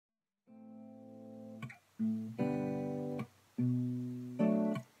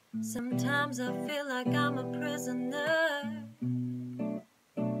Sometimes I feel like I'm a prisoner.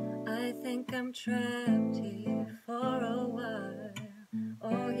 I think I'm trapped here for a while.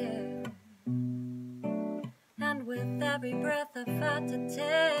 Oh yeah. And with every breath I fight to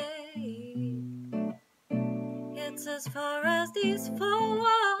take, it's as far as these four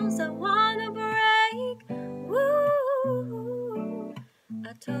walls I wanna break. Woo!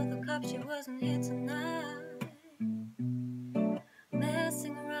 I told the cop she wasn't here tonight.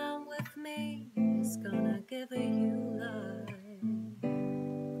 Messing around with me is gonna give her you life.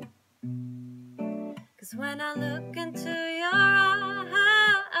 'Cause when I look into your eyes,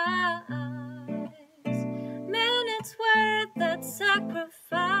 man, it's worth that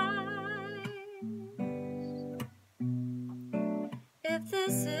sacrifice. If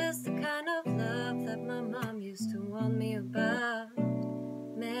this is the kind of love that my mom used to warn me about,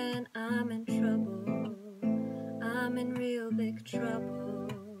 man, I'm in trouble. I'm in real big trouble,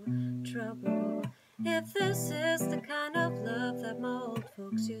 trouble. If this is the kind of love that my old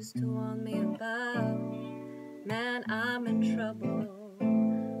folks used to warn me about, man, I'm in trouble.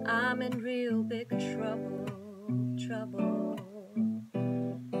 I'm in real big trouble, trouble.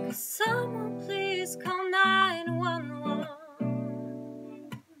 'Cause someone please call 911.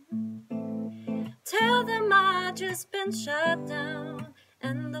 Tell them I just been shot down,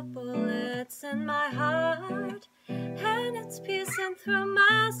 and the bullets in my heart, and it's piercing through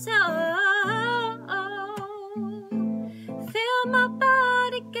my soul. Feel my body